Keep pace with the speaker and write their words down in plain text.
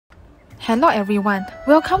Hello everyone,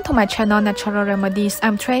 welcome to my channel Natural Remedies.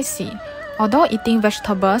 I'm Tracy. Although eating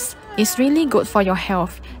vegetables is really good for your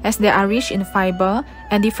health as they are rich in fiber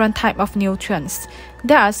and different types of nutrients,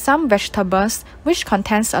 there are some vegetables which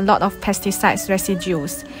contains a lot of pesticides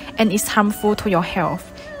residues and is harmful to your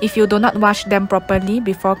health if you do not wash them properly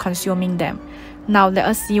before consuming them. Now let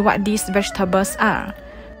us see what these vegetables are.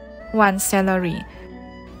 1. Celery.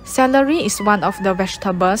 Celery is one of the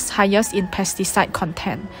vegetables highest in pesticide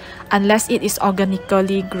content, unless it is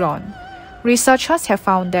organically grown. Researchers have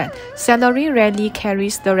found that celery rarely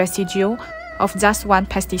carries the residue of just one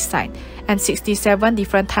pesticide, and 67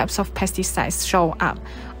 different types of pesticides show up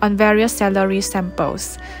on various celery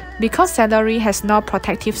samples. Because celery has no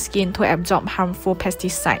protective skin to absorb harmful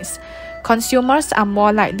pesticides, consumers are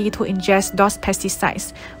more likely to ingest those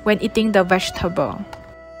pesticides when eating the vegetable.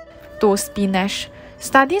 2. Spinach.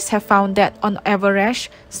 Studies have found that on average,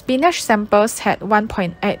 spinach samples had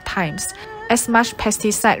 1.8 times as much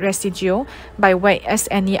pesticide residue by weight as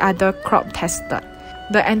any other crop tested.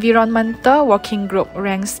 The Environmental Working Group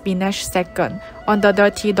ranks spinach second on the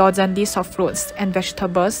Dirty Dozen list of fruits and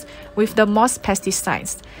vegetables with the most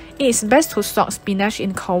pesticides. It is best to soak spinach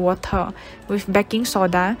in cold water with baking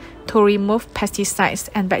soda to remove pesticides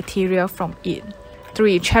and bacteria from it.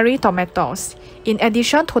 3. Cherry tomatoes. In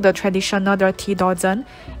addition to the traditional Dirty Dozen,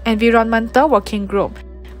 Environmental Working Group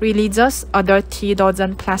releases a Dirty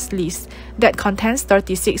Dozen Plus list that contains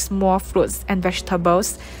 36 more fruits and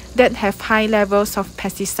vegetables that have high levels of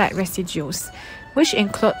pesticide residues, which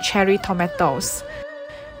include cherry tomatoes.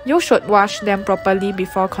 You should wash them properly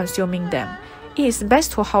before consuming them. It is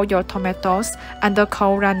best to hold your tomatoes under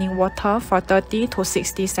cold running water for 30 to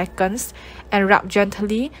 60 seconds and rub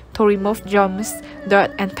gently to remove germs,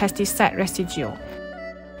 dirt, and pesticide residue.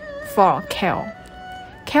 4. Kale.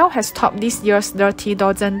 Kale has topped this year's Dirty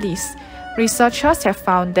Dozen list. Researchers have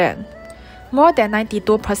found that more than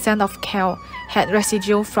 92% of kale had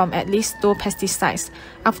residue from at least 2 pesticides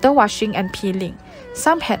after washing and peeling.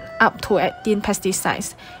 Some had up to 18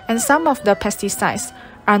 pesticides, and some of the pesticides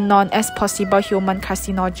are known as possible human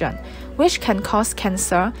carcinogen, which can cause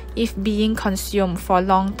cancer if being consumed for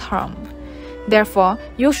long term. Therefore,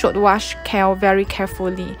 you should wash kale very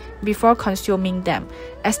carefully before consuming them,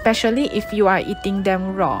 especially if you are eating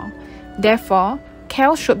them raw. Therefore,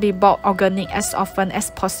 kale should be bought organic as often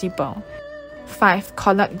as possible. 5.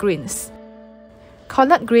 Collard greens.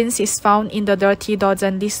 Collard greens is found in the Dirty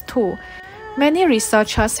Dozen list too. Many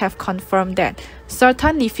researchers have confirmed that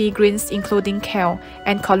certain leafy greens including kale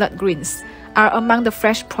and collard greens are among the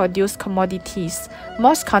fresh produce commodities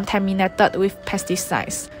most contaminated with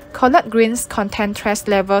pesticides. Collard greens contain trace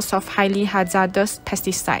levels of highly hazardous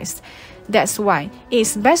pesticides. That's why it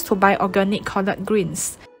is best to buy organic collard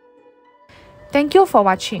greens. Thank you for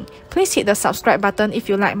watching. Please hit the subscribe button if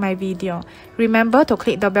you like my video. Remember to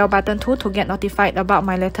click the bell button too to get notified about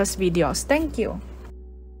my latest videos. Thank you.